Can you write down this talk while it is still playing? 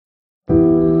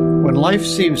life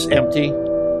seems empty,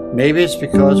 maybe it's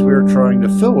because we're trying to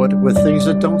fill it with things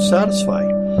that don't satisfy.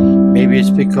 Maybe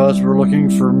it's because we're looking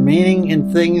for meaning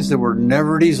in things that were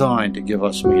never designed to give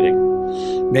us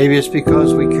meaning. Maybe it's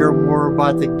because we care more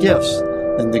about the gifts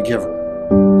than the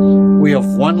giver. We have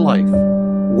one life,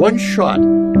 one shot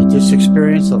at this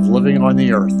experience of living on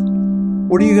the earth.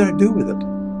 What are you going to do with it?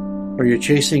 Are you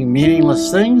chasing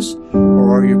meaningless things, or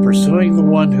are you pursuing the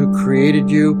one who created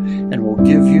you and will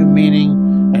give you meaning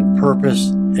and purpose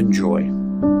and joy?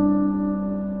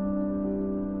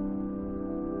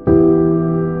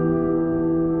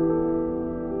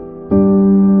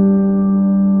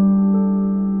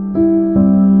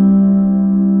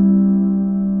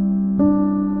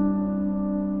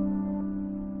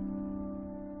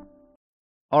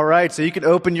 All right, so you can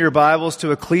open your Bibles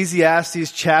to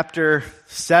Ecclesiastes chapter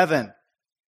 7.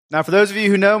 Now, for those of you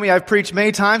who know me, I've preached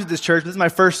many times at this church. This is my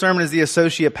first sermon as the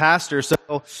associate pastor, so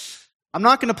I'm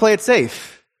not going to play it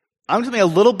safe. I'm going to be a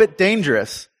little bit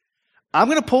dangerous. I'm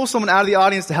going to pull someone out of the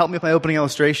audience to help me with my opening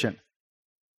illustration.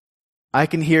 I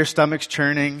can hear stomachs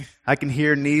churning. I can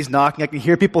hear knees knocking. I can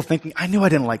hear people thinking, I knew I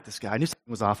didn't like this guy. I knew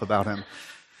something was off about him.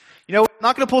 You know, I'm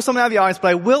not going to pull someone out of the audience, but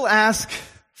I will ask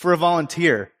for a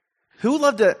volunteer. Who would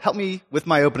love to help me with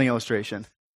my opening illustration?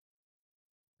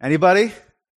 Anybody?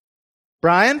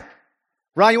 Brian?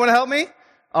 Brian, you want to help me?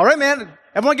 All right, man.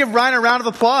 Everyone give Brian a round of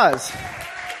applause.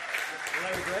 Will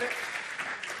I regret it?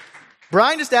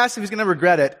 Brian just asked if he's going to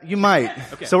regret it. You might.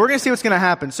 Okay. So we're going to see what's going to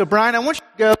happen. So Brian, I want you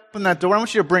to go open that door. I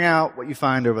want you to bring out what you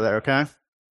find over there, okay?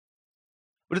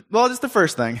 Well, just the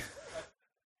first thing.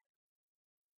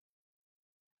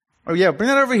 Oh, yeah, bring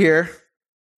that over here.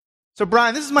 So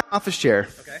Brian, this is my office chair.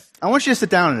 Okay. I want you to sit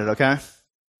down in it, okay?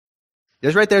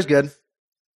 Just right there's good.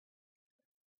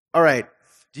 All right.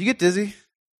 Do you get dizzy?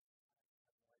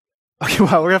 Okay,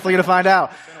 well, we're definitely going to find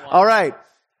out. All right.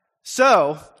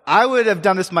 So, I would have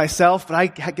done this myself, but I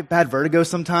get bad vertigo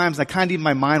sometimes. I kind of need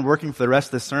my mind working for the rest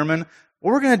of the sermon.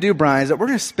 What we're going to do, Brian, is that we're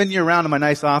going to spin you around in my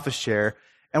nice office chair,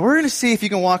 and we're going to see if you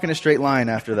can walk in a straight line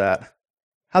after that.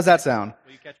 How's that sound?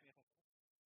 Will you catch me?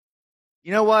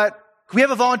 You know what? Can we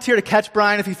have a volunteer to catch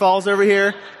Brian if he falls over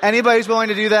here? Anybody who's willing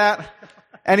to do that?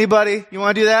 Anybody? You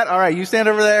want to do that? All right, you stand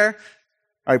over there.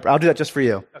 All right, I'll do that just for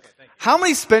you. Okay, thank you. How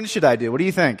many spins should I do? What do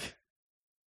you think?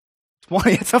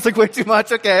 20? It sounds like way too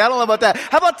much. Okay, I don't know about that.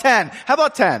 How about 10? How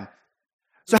about 10?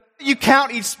 So you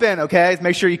count each spin, okay?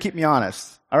 Make sure you keep me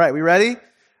honest. All right, we ready?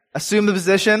 Assume the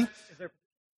position.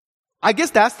 I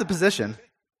guess that's the position.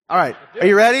 All right, are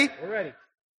you ready? We're ready.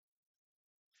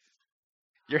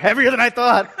 You're heavier than I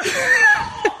thought.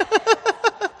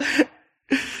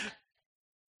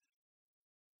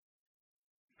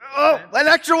 Oh, an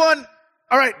extra one.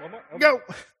 All right, One more. go.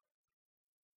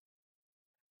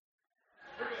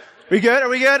 We good? Are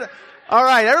we good? All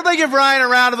right, everybody give Ryan a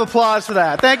round of applause for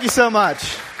that. Thank you so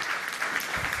much.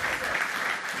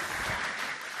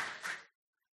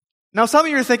 Now, some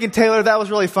of you are thinking, Taylor, that was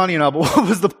really funny and all, but what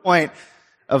was the point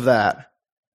of that?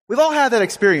 We've all had that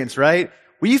experience, right?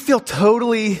 Where you feel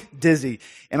totally dizzy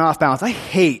and off balance. I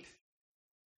hate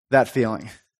that feeling.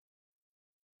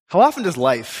 How often does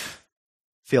life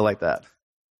feel like that?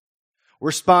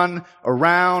 We're spun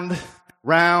around,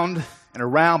 round, and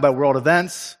around by world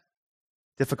events,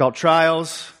 difficult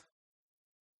trials,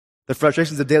 the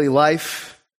frustrations of daily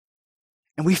life,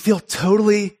 and we feel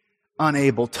totally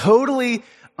unable, totally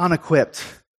unequipped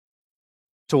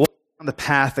to walk on the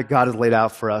path that God has laid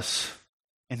out for us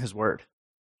in His Word.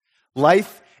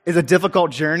 Life is a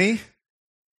difficult journey,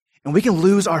 and we can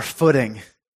lose our footing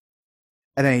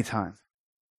at any time.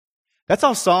 That's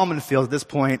how Solomon feels at this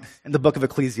point in the book of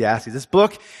Ecclesiastes. This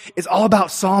book is all about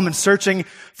Solomon searching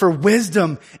for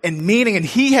wisdom and meaning, and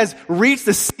he has reached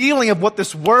the ceiling of what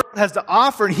this world has to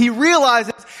offer, and he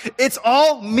realizes it's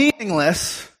all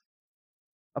meaningless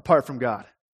apart from God.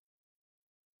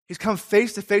 He's come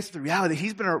face to face with the reality that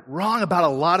he's been wrong about a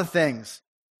lot of things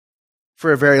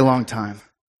for a very long time.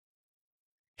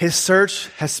 His search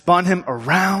has spun him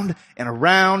around and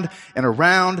around and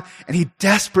around, and he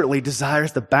desperately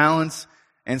desires the balance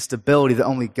and stability that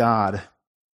only God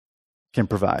can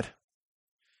provide.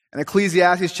 In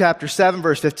Ecclesiastes chapter 7,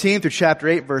 verse 15 through chapter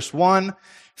 8, verse 1,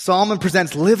 Solomon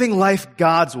presents living life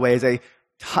God's way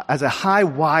as a high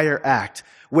wire act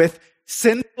with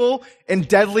sinful and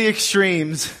deadly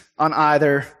extremes on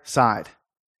either side.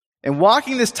 And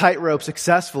walking this tightrope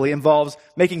successfully involves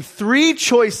making 3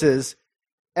 choices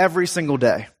every single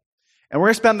day. And we're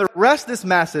going to spend the rest of this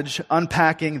message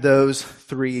unpacking those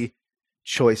 3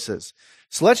 choices.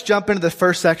 So let's jump into the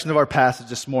first section of our passage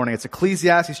this morning. It's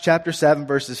Ecclesiastes chapter 7,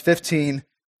 verses 15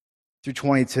 through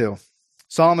 22.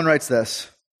 Solomon writes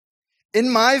this: "In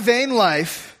my vain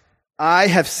life, I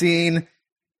have seen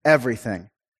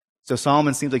everything. So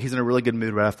Solomon seems like he's in a really good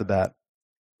mood right off the bat.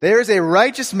 There is a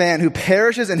righteous man who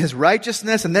perishes in his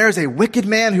righteousness, and there is a wicked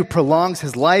man who prolongs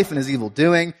his life in his evil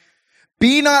doing.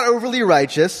 Be not overly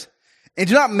righteous, and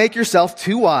do not make yourself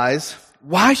too wise.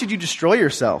 Why should you destroy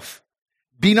yourself?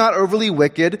 Be not overly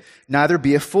wicked, neither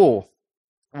be a fool.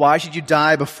 Why should you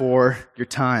die before your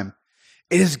time?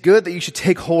 It is good that you should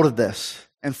take hold of this,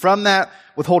 and from that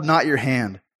withhold not your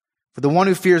hand. For the one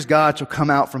who fears God shall come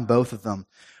out from both of them.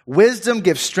 Wisdom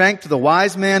gives strength to the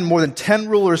wise man, more than 10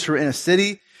 rulers who are in a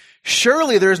city.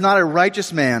 Surely there is not a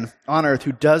righteous man on earth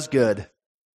who does good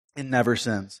and never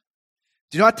sins.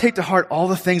 Do not take to heart all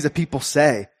the things that people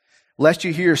say, lest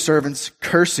you hear your servants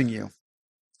cursing you.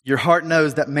 Your heart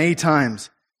knows that many times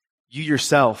you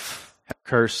yourself have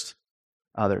cursed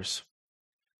others.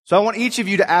 So I want each of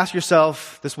you to ask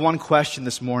yourself this one question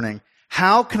this morning.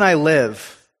 How can I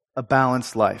live a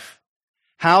balanced life?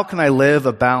 How can I live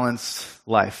a balanced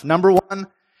life? Number one,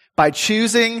 by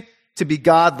choosing to be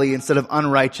godly instead of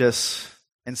unrighteous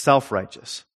and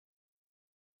self-righteous.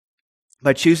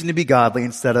 By choosing to be godly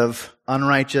instead of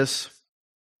unrighteous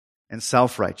and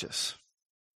self-righteous.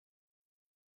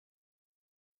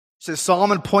 So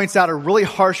Solomon points out a really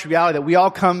harsh reality that we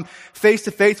all come face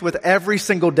to face with every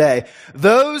single day.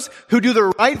 Those who do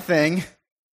the right thing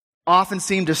often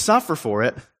seem to suffer for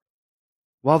it,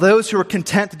 while those who are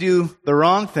content to do the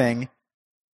wrong thing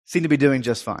seem to be doing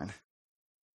just fine.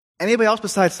 Anybody else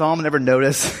besides Solomon ever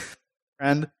notice,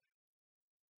 friend,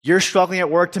 you're struggling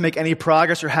at work to make any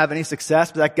progress or have any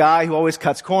success, but that guy who always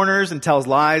cuts corners and tells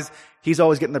lies, he's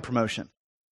always getting the promotion.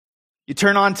 You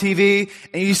turn on TV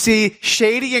and you see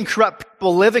shady and corrupt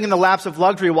people living in the laps of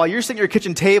luxury while you're sitting at your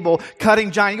kitchen table cutting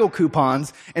Giant Eagle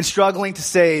coupons and struggling to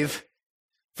save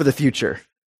for the future.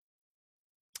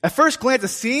 At first glance, it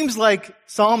seems like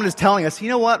Solomon is telling us, you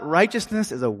know what?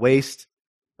 Righteousness is a waste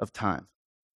of time.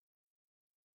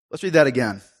 Let's read that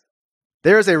again.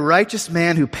 There is a righteous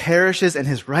man who perishes in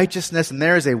his righteousness, and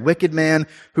there is a wicked man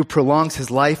who prolongs his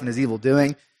life in his evil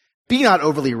doing. Be not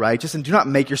overly righteous, and do not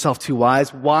make yourself too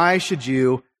wise. Why should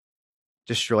you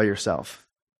destroy yourself?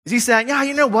 Is he saying, yeah,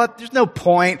 you know what? There's no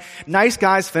point. Nice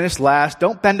guys finish last.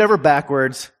 Don't bend over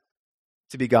backwards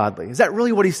to be godly. Is that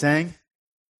really what he's saying?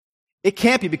 It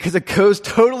can't be, because it goes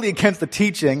totally against the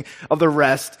teaching of the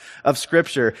rest of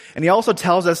Scripture. And he also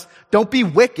tells us, don't be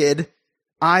wicked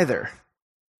either.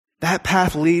 That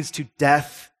path leads to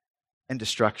death and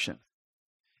destruction.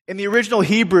 In the original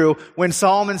Hebrew, when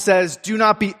Solomon says, do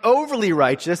not be overly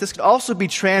righteous, this could also be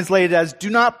translated as,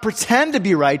 do not pretend to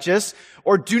be righteous,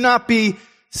 or do not be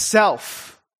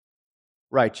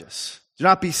self-righteous. Do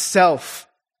not be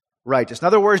self-righteous. In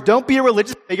other words, don't be a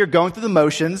religious figure going through the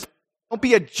motions. Don't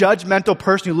be a judgmental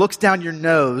person who looks down your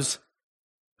nose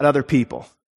at other people.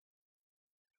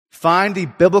 Find the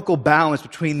biblical balance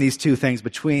between these two things,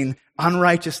 between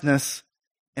unrighteousness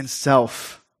and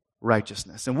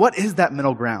self-righteousness. And what is that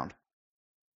middle ground?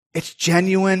 It's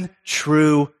genuine,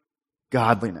 true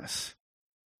godliness.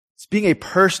 It's being a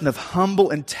person of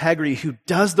humble integrity who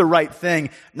does the right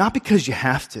thing, not because you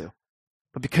have to,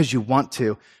 but because you want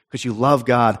to, because you love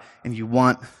God and you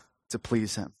want to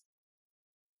please Him.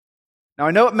 Now,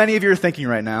 I know what many of you are thinking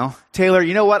right now. Taylor,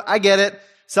 you know what? I get it.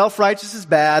 Self-righteous is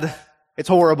bad. It's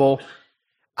horrible.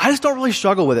 I just don't really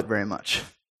struggle with it very much.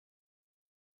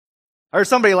 I heard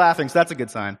somebody laughing, so that's a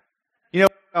good sign. You know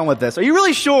where I'm going with this. Are you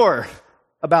really sure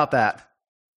about that?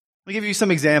 Let me give you some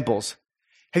examples.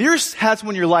 Have you ever had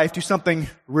someone in your life do something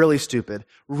really stupid,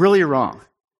 really wrong,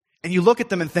 and you look at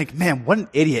them and think, man, what an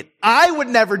idiot. I would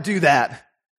never do that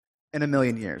in a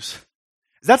million years.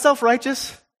 Is that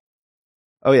self-righteous?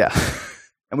 Oh yeah.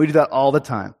 And we do that all the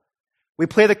time. We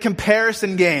play the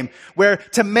comparison game where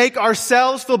to make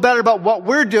ourselves feel better about what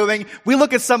we're doing, we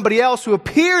look at somebody else who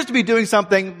appears to be doing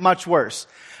something much worse.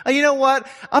 And you know what?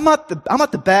 I'm not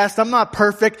the best. I'm not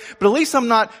perfect, but at least I'm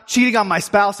not cheating on my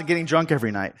spouse and getting drunk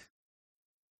every night.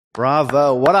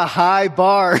 Bravo. What a high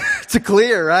bar to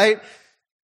clear, right?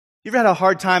 You've had a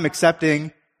hard time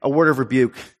accepting a word of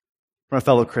rebuke from a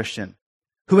fellow Christian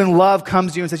who in love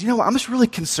comes to you and says, you know what? I'm just really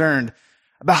concerned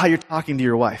about how you're talking to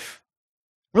your wife.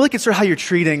 I'm really concerned how you're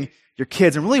treating your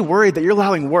kids. I'm really worried that you're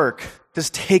allowing work to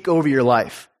just take over your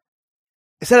life.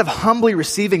 Instead of humbly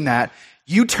receiving that,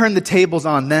 you turn the tables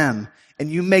on them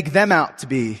and you make them out to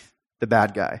be the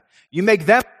bad guy. You make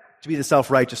them to be the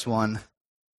self-righteous one,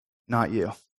 not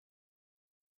you.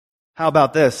 How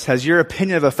about this? Has your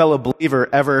opinion of a fellow believer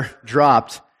ever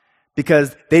dropped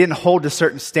because they didn't hold to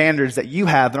certain standards that you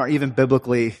have that aren't even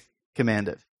biblically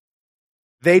commanded?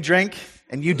 They drink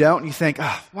and you don't, and you think,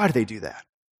 why do they do that?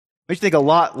 Makes you think a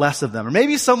lot less of them. Or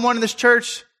maybe someone in this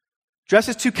church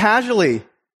dresses too casually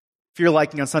for your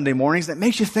liking on Sunday mornings, that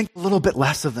makes you think a little bit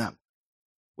less of them.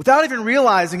 Without even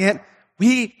realizing it,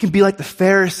 we can be like the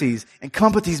Pharisees and come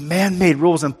up with these man-made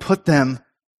rules and put them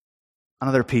on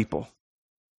other people.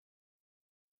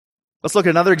 Let's look at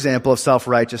another example of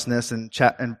self-righteousness in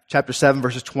chapter 7,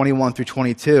 verses 21 through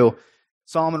 22.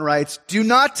 Solomon writes, "Do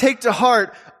not take to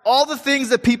heart all the things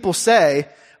that people say,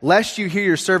 lest you hear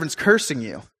your servants cursing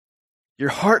you. Your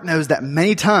heart knows that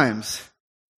many times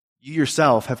you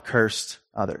yourself have cursed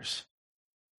others."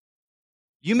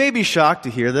 You may be shocked to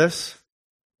hear this,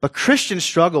 but Christians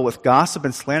struggle with gossip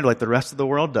and slander like the rest of the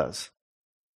world does.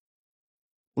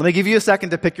 Let me give you a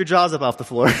second to pick your jaws up off the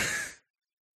floor.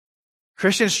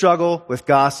 Christians struggle with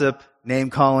gossip,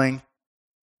 name-calling,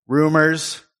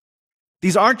 rumors.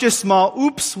 These aren't just small,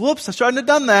 oops, whoops, I shouldn't have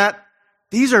done that.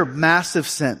 These are massive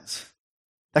sins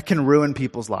that can ruin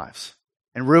people's lives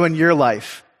and ruin your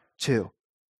life too.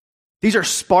 These are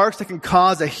sparks that can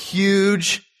cause a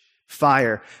huge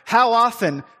fire. How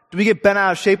often do we get bent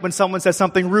out of shape when someone says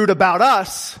something rude about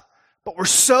us, but we're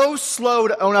so slow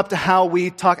to own up to how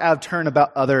we talk out of turn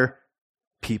about other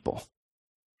people?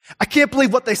 I can't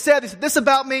believe what they said. They said this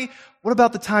about me. What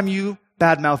about the time you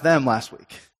badmouthed them last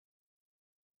week?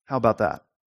 How about that?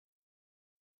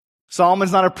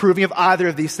 Solomon's not approving of either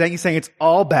of these things. He's saying it's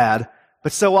all bad,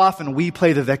 but so often we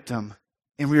play the victim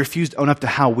and we refuse to own up to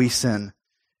how we sin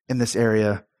in this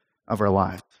area of our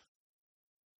lives.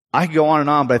 I could go on and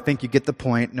on, but I think you get the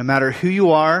point. No matter who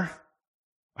you are,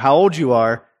 how old you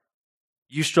are,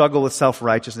 you struggle with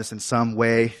self-righteousness in some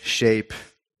way, shape,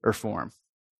 or form.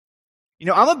 You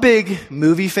know, I'm a big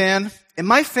movie fan, and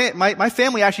my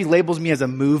family actually labels me as a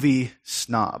movie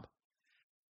snob.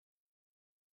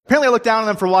 Apparently I look down on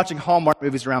them for watching Hallmark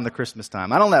movies around the Christmas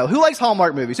time. I don't know. Who likes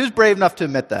Hallmark movies? Who's brave enough to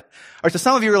admit that? Or so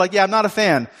some of you are like, yeah, I'm not a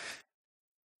fan.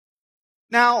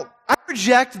 Now, I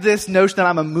reject this notion that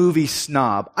I'm a movie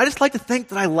snob. I just like to think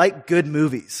that I like good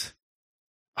movies.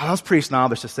 Oh, that was pretty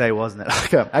snobbish to say, wasn't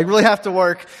it? Okay. I really have to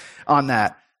work on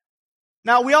that.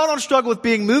 Now, we all don't struggle with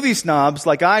being movie snobs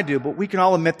like I do, but we can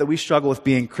all admit that we struggle with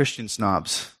being Christian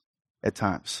snobs at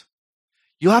times.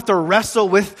 You'll have to wrestle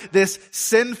with this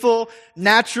sinful,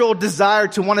 natural desire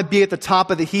to want to be at the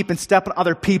top of the heap and step on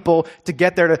other people to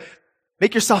get there, to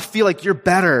make yourself feel like you're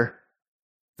better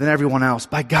than everyone else.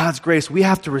 By God's grace, we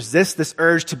have to resist this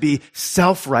urge to be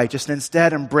self-righteous and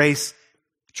instead embrace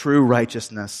true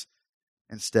righteousness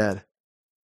instead.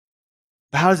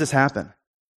 But how does this happen?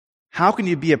 How can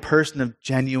you be a person of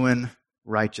genuine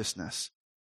righteousness?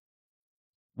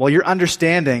 Well, your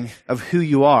understanding of who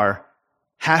you are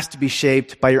has to be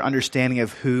shaped by your understanding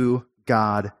of who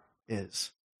God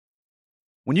is.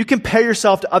 When you compare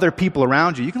yourself to other people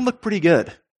around you, you can look pretty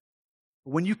good.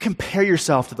 When you compare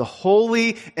yourself to the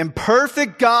holy and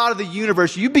perfect God of the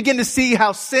universe, you begin to see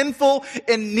how sinful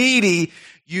and needy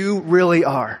you really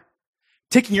are.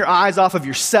 Taking your eyes off of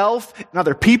yourself and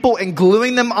other people and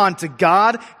gluing them onto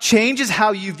God changes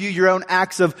how you view your own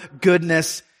acts of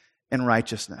goodness and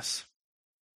righteousness.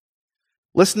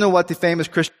 Listen to what the famous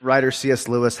Christian writer C.S.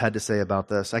 Lewis had to say about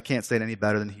this. I can't say it any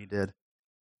better than he did.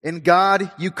 In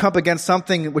God, you come up against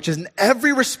something which is in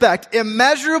every respect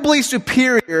immeasurably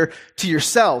superior to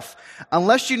yourself.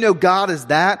 Unless you know God as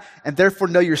that, and therefore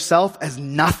know yourself as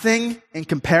nothing in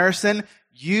comparison,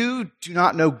 you do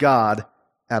not know God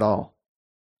at all.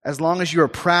 As long as you are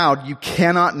proud, you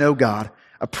cannot know God.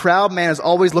 A proud man is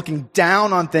always looking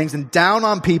down on things and down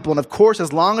on people. And of course,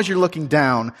 as long as you're looking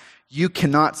down, you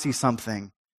cannot see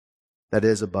something that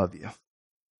is above you.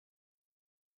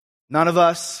 None of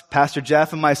us, Pastor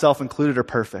Jeff and myself included, are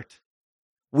perfect.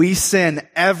 We sin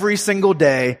every single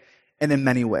day and in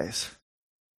many ways.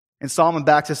 And Solomon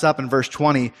backs this up in verse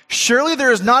 20. Surely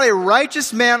there is not a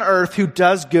righteous man on earth who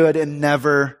does good and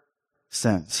never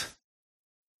sins.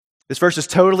 This verse is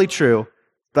totally true,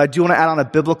 but I do want to add on a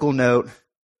biblical note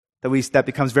that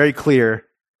becomes very clear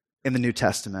in the New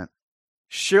Testament.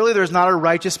 Surely there is not a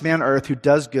righteous man on earth who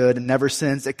does good and never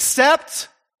sins, except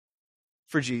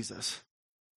for Jesus.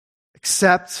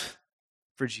 Except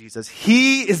for Jesus.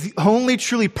 He is the only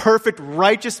truly perfect,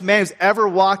 righteous man who's ever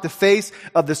walked the face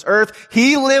of this earth.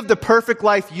 He lived the perfect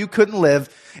life you couldn't live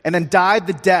and then died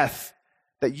the death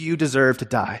that you deserve to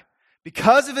die.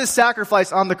 Because of his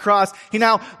sacrifice on the cross, he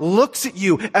now looks at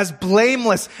you as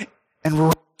blameless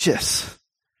and righteous.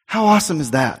 How awesome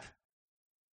is that?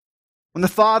 When the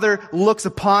Father looks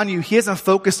upon you, he doesn't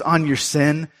focus on your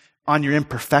sin, on your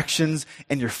imperfections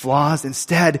and your flaws.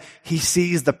 Instead, he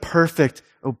sees the perfect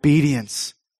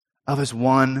obedience of his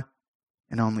one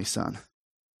and only Son.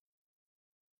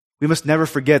 We must never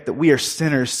forget that we are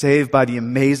sinners saved by the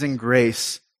amazing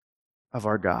grace of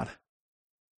our God.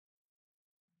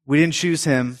 We didn't choose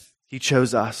him. He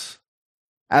chose us.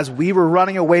 As we were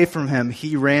running away from him,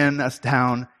 he ran us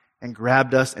down and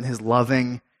grabbed us in his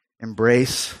loving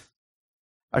embrace.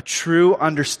 A true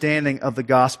understanding of the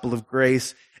gospel of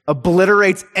grace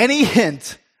obliterates any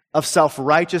hint of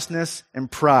self-righteousness and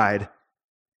pride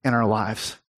in our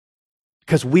lives.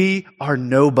 Because we are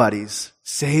nobodies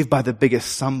saved by the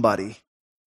biggest somebody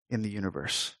in the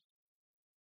universe.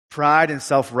 Pride and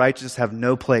self-righteousness have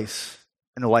no place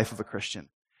in the life of a Christian.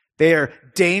 They are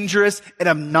dangerous and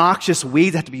obnoxious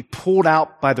weeds that have to be pulled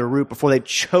out by the root before they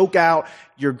choke out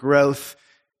your growth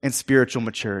and spiritual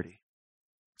maturity.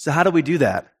 So how do we do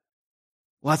that?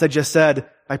 Well, as I just said,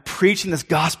 by preaching this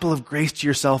gospel of grace to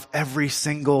yourself every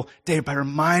single day, by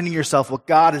reminding yourself what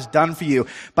God has done for you,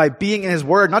 by being in his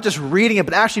word, not just reading it,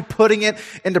 but actually putting it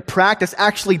into practice,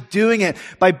 actually doing it,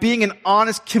 by being an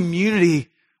honest community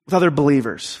with other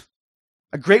believers.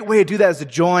 A great way to do that is to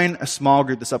join a small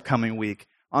group this upcoming week.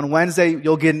 On Wednesday,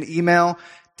 you'll get an email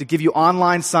to give you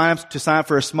online signups to sign up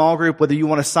for a small group, whether you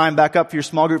want to sign back up for your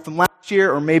small group from last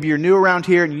year, or maybe you're new around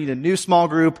here and you need a new small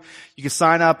group. You can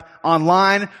sign up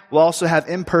online. We'll also have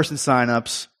in-person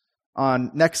signups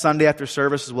on next Sunday after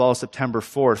service, as well as September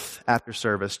 4th after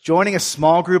service. Joining a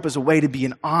small group is a way to be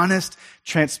an honest,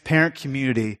 transparent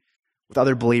community with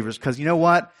other believers. Because you know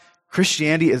what?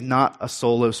 Christianity is not a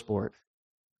solo sport.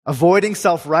 Avoiding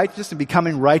self-righteousness and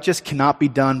becoming righteous cannot be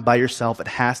done by yourself. It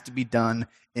has to be done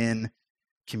in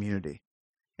community.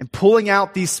 And pulling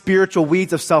out these spiritual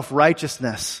weeds of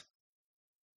self-righteousness,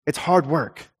 it's hard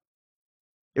work.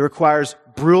 It requires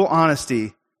brutal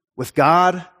honesty with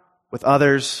God, with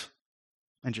others,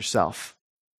 and yourself.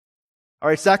 All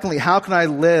right, secondly, how can I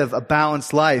live a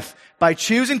balanced life? By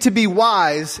choosing to be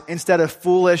wise instead of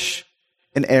foolish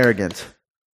and arrogant.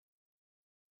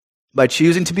 By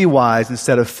choosing to be wise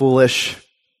instead of foolish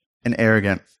and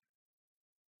arrogant.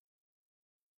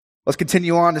 Let's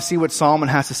continue on to see what Solomon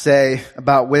has to say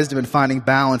about wisdom and finding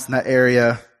balance in that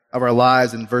area of our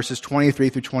lives in verses 23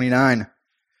 through 29.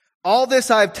 All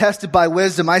this I have tested by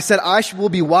wisdom. I said I will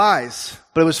be wise,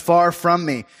 but it was far from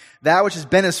me. That which has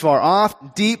been is far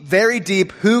off, deep, very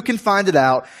deep. Who can find it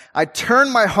out? I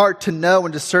turned my heart to know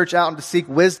and to search out and to seek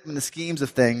wisdom in the schemes of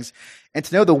things, and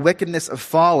to know the wickedness of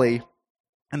folly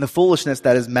and the foolishness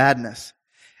that is madness.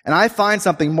 And I find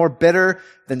something more bitter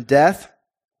than death,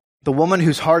 the woman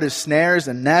whose heart is snares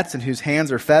and nets and whose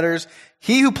hands are fetters.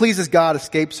 He who pleases God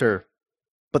escapes her,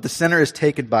 but the sinner is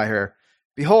taken by her.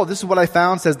 Behold, this is what I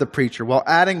found, says the preacher, while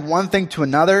adding one thing to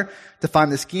another to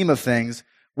find the scheme of things,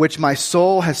 which my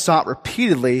soul has sought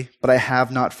repeatedly, but I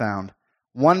have not found.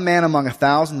 One man among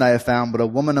 1,000 I have found, but a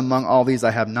woman among all these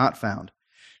I have not found.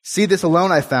 See, this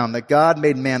alone I found, that God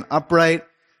made man upright,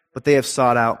 but they have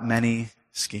sought out many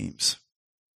schemes.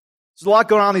 There's a lot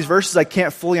going on in these verses I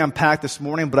can't fully unpack this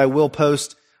morning, but I will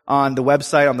post on the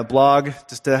website, on the blog,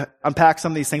 just to unpack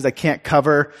some of these things I can't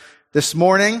cover this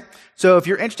morning. So if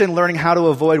you're interested in learning how to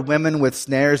avoid women with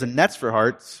snares and nets for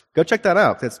hearts, go check that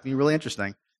out. That's be really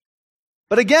interesting.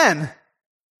 But again, you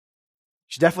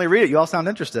should definitely read it. You all sound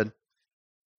interested.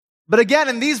 But again,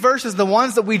 in these verses, the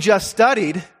ones that we just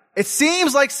studied, it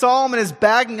seems like Solomon is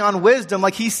bagging on wisdom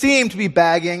like he seemed to be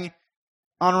bagging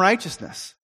on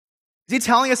righteousness. Is he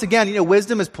telling us again,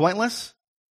 wisdom is pointless?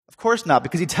 Of course not,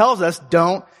 because he tells us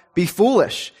don't be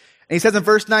foolish. And he says in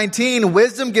verse 19,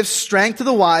 wisdom gives strength to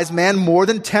the wise man more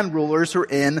than 10 rulers who are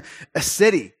in a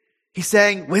city. He's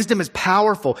saying wisdom is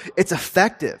powerful. It's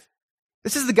effective.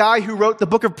 This is the guy who wrote the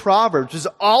book of Proverbs, which is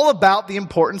all about the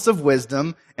importance of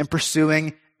wisdom and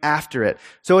pursuing after it.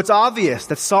 So it's obvious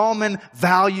that Solomon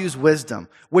values wisdom,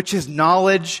 which is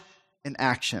knowledge in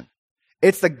action.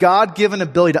 It's the God-given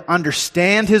ability to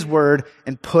understand his word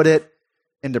and put it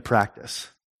into practice.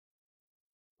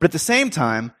 But at the same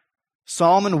time,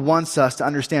 Solomon wants us to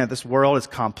understand that this world is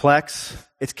complex,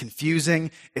 it's confusing,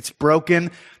 it's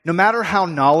broken. No matter how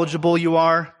knowledgeable you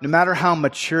are, no matter how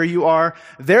mature you are,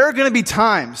 there are going to be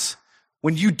times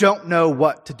when you don't know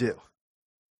what to do.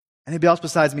 Anybody else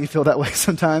besides me feel that way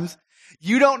sometimes?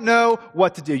 You don't know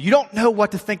what to do. You don't know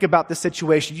what to think about this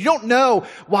situation. You don't know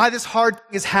why this hard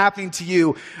thing is happening to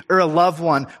you or a loved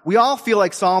one. We all feel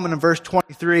like Solomon in verse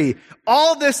 23.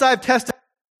 All this I've tested,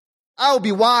 I will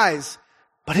be wise,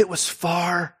 but it was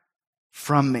far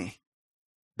from me.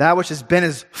 That which has been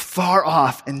is far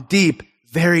off and deep,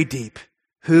 very deep.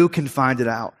 Who can find it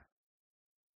out?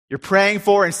 You're praying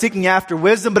for and seeking after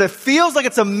wisdom, but it feels like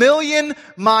it's 1,000,000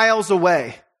 miles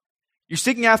away. You're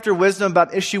seeking after wisdom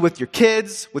about issue with your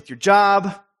kids, with your job,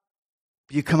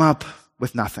 but you come up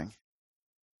with nothing.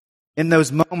 In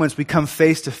those moments, we come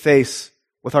face to face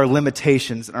with our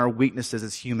limitations and our weaknesses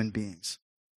as human beings.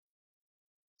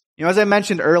 As I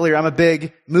mentioned earlier, I'm a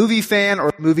big movie fan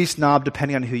or movie snob,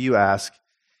 depending on who you ask.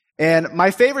 And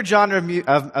my favorite genre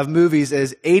of movies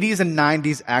is 80s and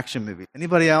 90s action movies.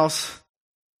 Anybody else?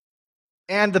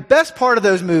 And the best part of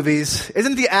those movies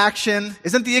isn't the action,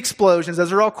 isn't the explosions,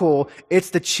 those are all cool.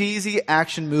 It's the cheesy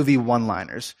action movie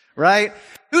one-liners, right?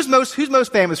 Who's most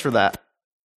famous for that?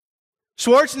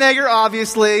 Schwarzenegger,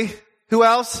 obviously. Who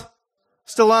else?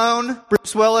 Stallone,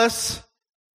 Bruce Willis.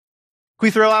 Can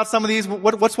we throw out some of these?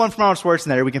 What's one from Arnold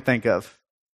Schwarzenegger we can think of?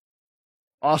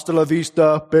 Hasta la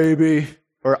vista, baby.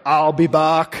 Or I'll be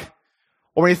back.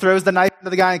 Or when he throws the knife into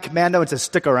the guy in Commando and says,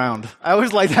 stick around. I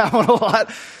always like that one a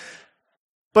lot.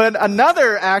 But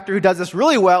another actor who does this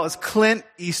really well is Clint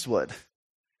Eastwood,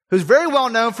 who's very well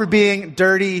known for being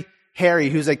Dirty Harry,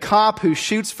 who's a cop who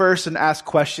shoots first and asks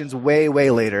questions way, way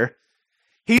later.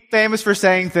 He's famous for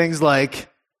saying things like,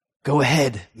 go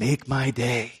ahead, make my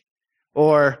day.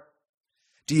 Or,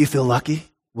 do you feel lucky?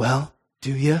 Well,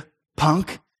 do you,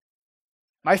 punk?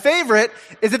 My favorite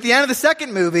is at the end of the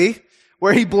second movie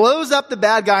where he blows up the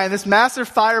bad guy in this massive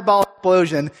fireball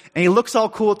explosion and he looks all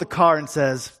cool at the car and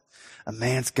says, a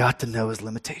man's got to know his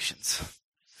limitations.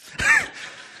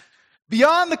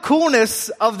 Beyond the coolness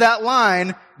of that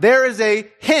line, there is a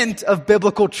hint of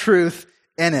biblical truth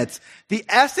in it. The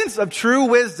essence of true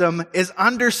wisdom is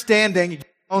understanding your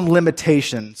own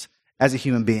limitations as a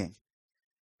human being.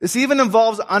 This even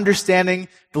involves understanding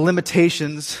the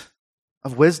limitations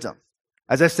of wisdom.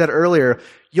 As I said earlier,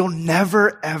 you'll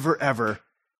never, ever, ever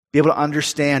be able to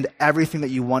understand everything that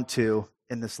you want to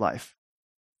in this life.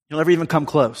 You'll never even come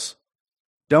close.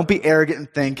 Don't be arrogant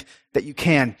and think that you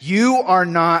can. You are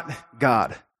not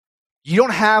God. You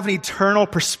don't have an eternal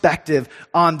perspective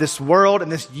on this world and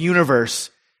this universe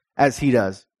as He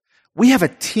does. We have a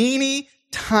teeny,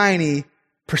 tiny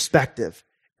perspective.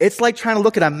 It's like trying to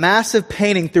look at a massive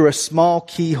painting through a small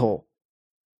keyhole.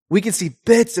 We can see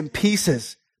bits and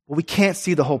pieces, but we can't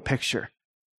see the whole picture.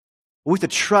 We have to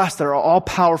trust that our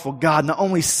all-powerful God not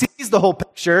only sees the whole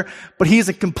picture, but He's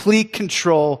in complete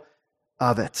control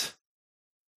of it.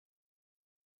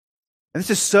 And this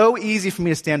is so easy for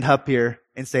me to stand up here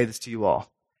and say this to you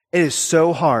all. It is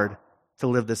so hard to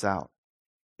live this out.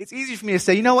 It's easy for me to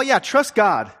say, you know what? Yeah, trust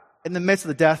God in the midst of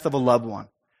the death of a loved one.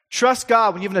 Trust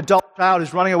God when you have an adult child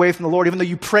who's running away from the Lord, even though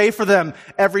you pray for them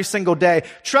every single day.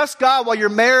 Trust God while your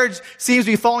marriage seems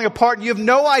to be falling apart and you have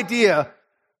no idea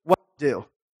what to do.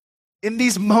 In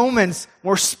these moments,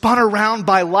 we're spun around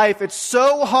by life. It's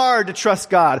so hard to trust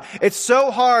God. It's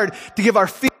so hard to give our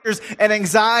fears and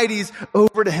anxieties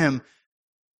over to Him.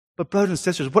 But brothers and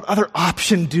sisters, what other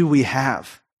option do we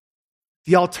have?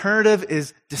 The alternative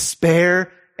is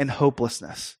despair and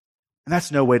hopelessness. And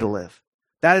that's no way to live.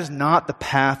 That is not the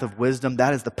path of wisdom.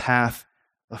 That is the path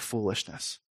of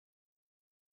foolishness.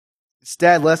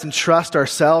 Instead, let's entrust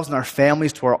ourselves and our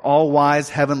families to our all-wise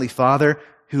Heavenly Father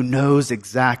who knows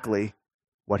exactly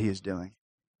what He is doing,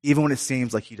 even when it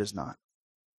seems like He does not.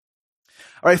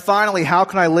 All right, finally, how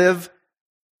can I live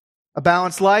a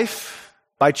balanced life?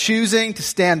 By choosing to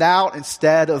stand out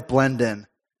instead of blend in.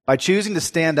 By choosing to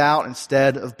stand out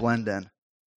instead of blend in.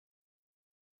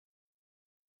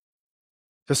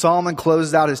 So Solomon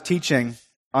closes out his teaching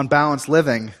on balanced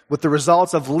living with the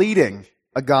results of leading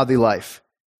a godly life.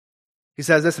 He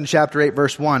says this in chapter 8,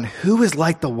 verse 1, who is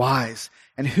like the wise,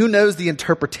 and who knows the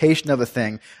interpretation of a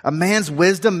thing? A man's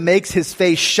wisdom makes his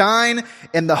face shine,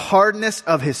 and the hardness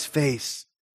of his face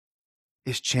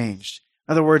is changed.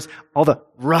 In other words, all the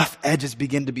rough edges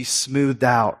begin to be smoothed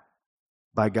out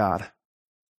by God.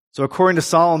 So according to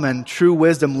Solomon, true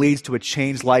wisdom leads to a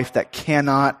changed life that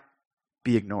cannot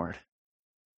be ignored.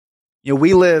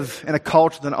 We live in a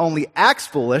culture that not only acts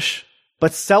foolish,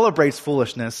 but celebrates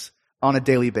foolishness on a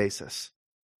daily basis.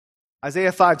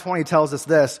 Isaiah 5:20 tells us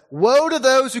this, woe to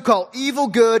those who call evil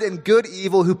good and good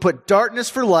evil, who put darkness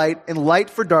for light and light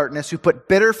for darkness, who put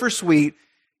bitter for sweet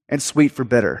and sweet for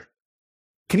bitter.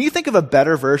 Can you think of a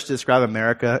better verse to describe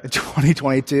America in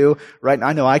 2022? Right now,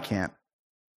 I know I can't.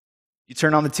 You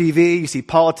turn on the TV, you see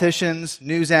politicians,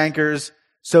 news anchors,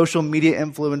 social media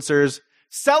influencers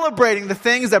celebrating the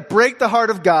things that break the heart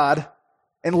of God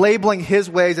and labeling His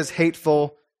ways as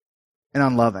hateful and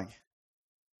unloving.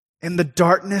 In the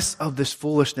darkness of this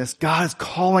foolishness, God is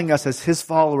calling us as His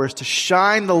followers to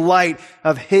shine the light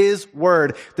of His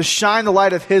word, to shine the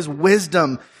light of His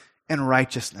wisdom and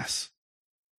righteousness.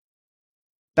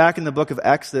 Back in the book of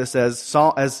Exodus,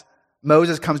 as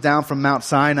Moses comes down from Mount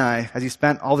Sinai, as he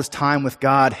spent all this time with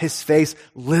God, his face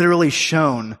literally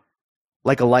shone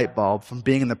like a light bulb from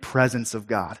being in the presence of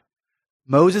God.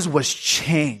 Moses was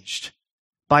changed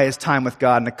by his time with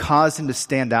God, and it caused him to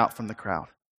stand out from the crowd.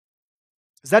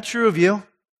 Is that true of you?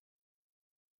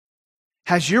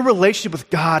 Has your relationship with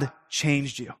God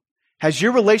changed you? Has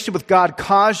your relationship with God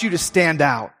caused you to stand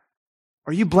out?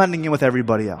 Or are you blending in with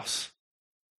everybody else?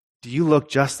 Do you look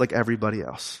just like everybody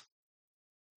else?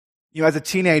 As a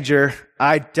teenager,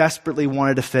 I desperately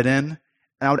wanted to fit in, and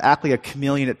I would act like a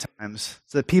chameleon at times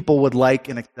so that people would like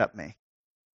and accept me.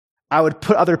 I would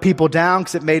put other people down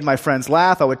because it made my friends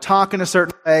laugh. I would talk in a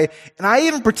certain way, and I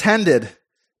even pretended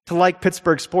to like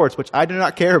Pittsburgh sports, which I do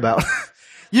not care about.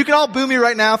 You can all boo me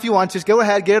right now if you want to. Just go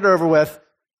ahead, get it over with.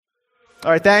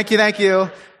 All right, thank you.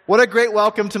 What a great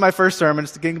welcome to my first sermon,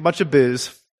 just getting a bunch of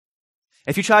boos.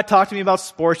 If you try to talk to me about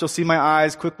sports, you'll see my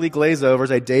eyes quickly glaze over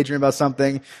as I daydream about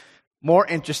something more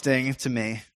interesting to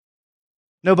me.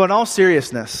 No, but in all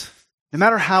seriousness, no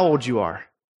matter how old you are,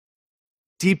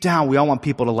 deep down, we all want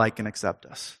people to like and accept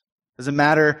us. Doesn't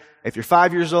matter if you're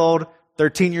 5 years old,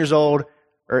 13 years old,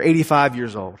 or 85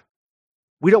 years old.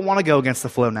 We don't want to go against the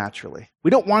flow naturally.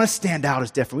 We don't want to stand out as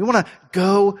different. We want to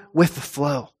go with the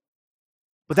flow.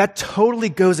 But that totally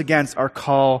goes against our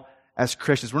call as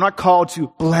Christians. We're not called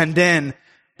to blend in,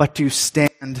 but to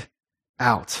stand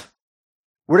out.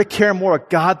 We're to care more what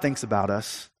God thinks about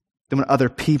us than what other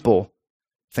people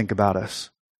think about us.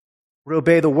 We're to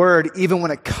obey the word even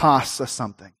when it costs us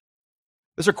something.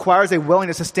 This requires a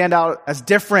willingness to stand out as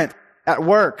different at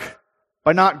work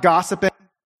by not gossiping,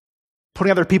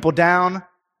 putting other people down,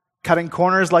 cutting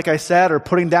corners, like I said, or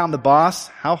putting down the boss.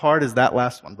 How hard is that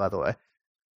last one, by the way?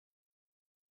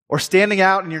 Or standing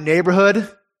out in your neighborhood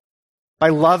by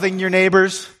loving your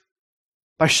neighbors,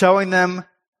 by showing them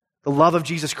the love of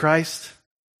Jesus Christ.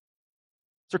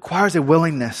 This requires a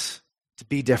willingness to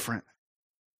be different.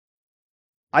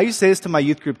 I used to say this to my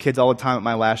youth group kids all the time at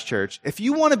my last church. If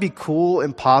you want to be cool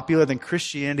and popular, then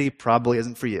Christianity probably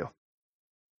isn't for you.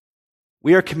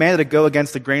 We are commanded to go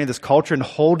against the grain of this culture and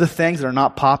hold to things that are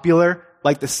not popular,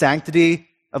 like the sanctity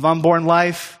of unborn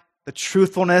life, the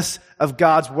truthfulness of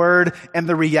God's word, and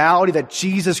the reality that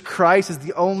Jesus Christ is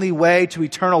the only way to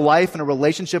eternal life and a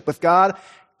relationship with God.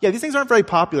 Yeah, these things aren't very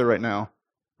popular right now,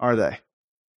 are they?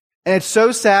 And it's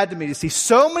so sad to me to see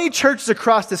so many churches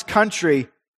across this country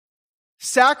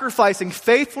sacrificing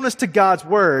faithfulness to God's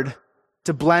word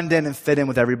to blend in and fit in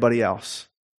with everybody else.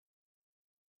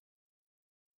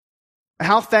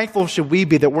 How thankful should we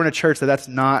be that we're in a church that's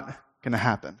not going to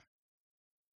happen?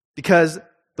 Because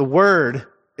the word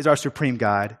is our supreme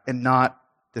guide and not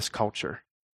this culture.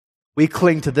 We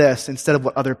cling to this instead of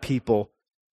what other people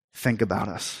think about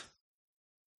us.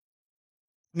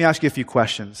 Let me ask you a few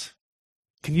questions.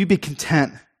 Can you be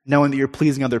content knowing that you're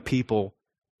pleasing other people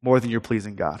more than you're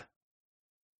pleasing God?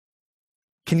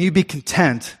 Can you be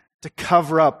content to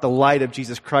cover up the light of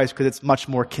Jesus Christ because it's much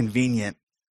more convenient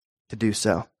to do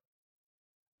so?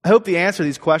 I hope the answer to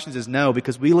these questions is no,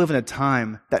 because we live in a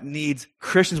time that needs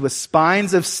Christians with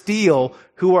spines of steel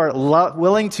who are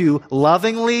willing to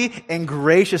lovingly and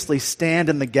graciously stand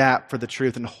in the gap for the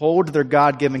truth and hold to their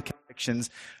God-given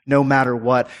convictions no matter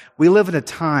what. We live in a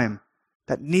time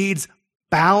that needs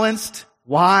balanced,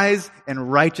 wise,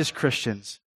 and righteous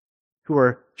Christians who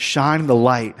are shining the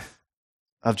light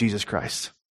of Jesus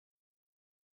Christ.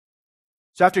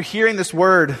 So after hearing this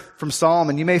word from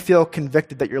Solomon, you may feel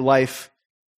convicted that your life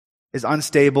is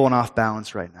unstable and off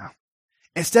balance right now.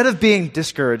 Instead of being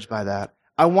discouraged by that,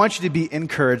 I want you to be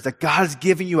encouraged that God is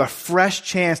giving you a fresh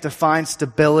chance to find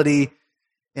stability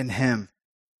in Him.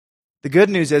 The good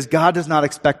news is God does not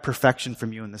expect perfection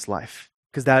from you in this life,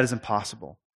 because that is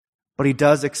impossible. But He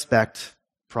does expect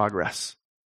progress.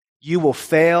 You will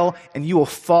fail and you will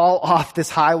fall off this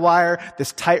high wire,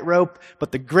 this tightrope.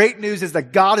 But the great news is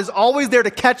that God is always there to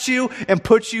catch you and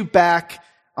put you back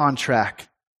on track.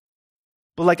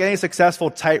 But like any successful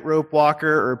tightrope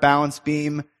walker or balance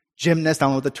beam gymnast, I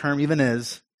don't know what the term even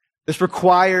is, this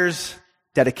requires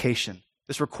dedication.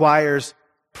 This requires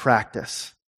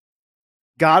practice.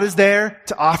 God is there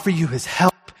to offer you His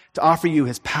help, to offer you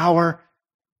His power.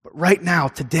 But right now,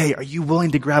 today, are you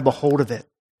willing to grab a hold of it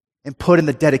and put in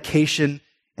the dedication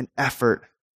and effort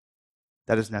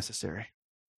that is necessary?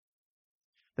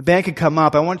 The band can come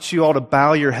up. I want you all to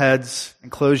bow your heads and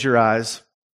close your eyes.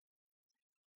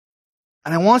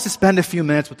 And I want us to spend a few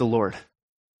minutes with the Lord.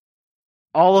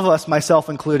 All of us, myself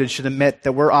included, should admit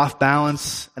that we're off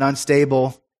balance and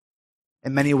unstable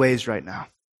in many ways right now.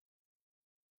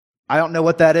 I don't know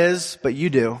what that is, but you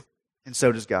do, and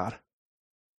so does God.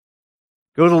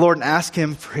 Go to the Lord and ask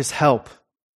Him for His help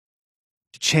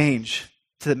to change,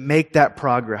 to make that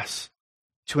progress,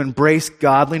 to embrace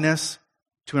godliness,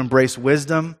 to embrace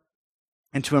wisdom,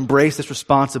 and to embrace this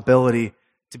responsibility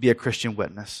to be a Christian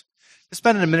witness. Just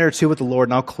spend a minute or two with the Lord,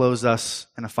 and I'll close us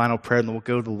in a final prayer, and then we'll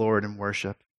go to the Lord in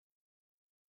worship.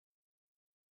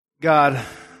 God,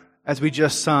 as we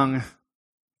just sung a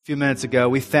few minutes ago,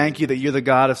 we thank you that you're the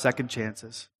God of second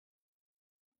chances.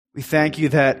 We thank you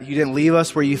that you didn't leave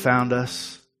us where you found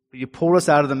us, but you pulled us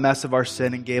out of the mess of our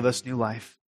sin and gave us new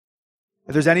life.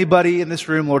 If there's anybody in this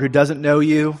room, Lord, who doesn't know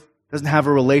you, doesn't have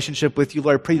a relationship with you,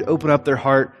 Lord, I pray you open up their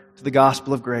heart to the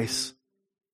gospel of grace.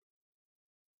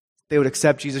 They would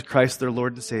accept Jesus Christ, their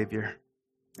Lord and Savior,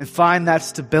 and find that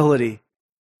stability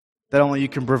that only you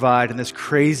can provide in this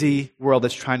crazy world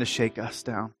that's trying to shake us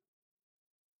down.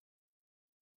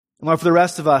 And Lord, for the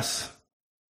rest of us,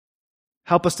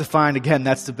 help us to find again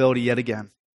that stability yet again.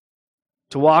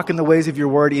 To walk in the ways of your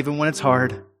word even when it's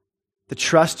hard. To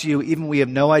trust you even when we have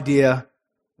no idea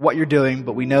what you're doing,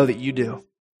 but we know that you do.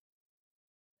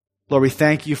 Lord, we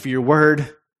thank you for your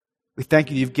word. We thank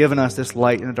you you've given us this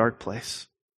light in a dark place.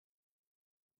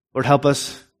 Lord, help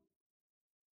us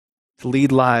to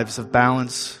lead lives of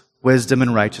balance, wisdom,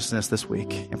 and righteousness this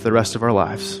week and for the rest of our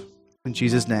lives. In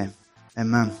Jesus' name,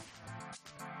 amen.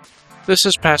 This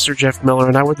is Pastor Jeff Miller,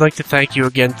 and I would like to thank you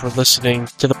again for listening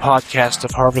to the podcast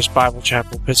of Harvest Bible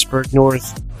Chapel, Pittsburgh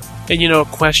North. And a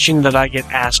question that I get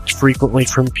asked frequently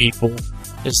from people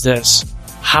is this: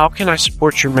 how can I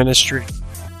support your ministry?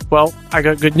 Well, I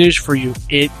got good news for you.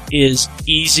 It is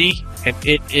easy and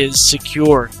it is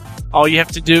secure. All you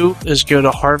have to do is go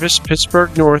to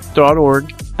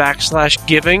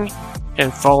harvestpittsburghnorth.org/giving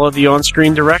and follow the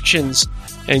on-screen directions,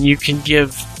 and you can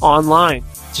give online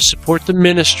to support the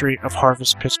ministry of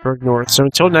Harvest Pittsburgh North. So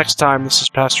until next time, this is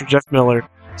Pastor Jeff Miller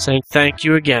saying thank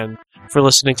you again for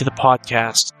listening to the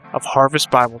podcast of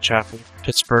Harvest Bible Chapel,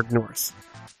 Pittsburgh North.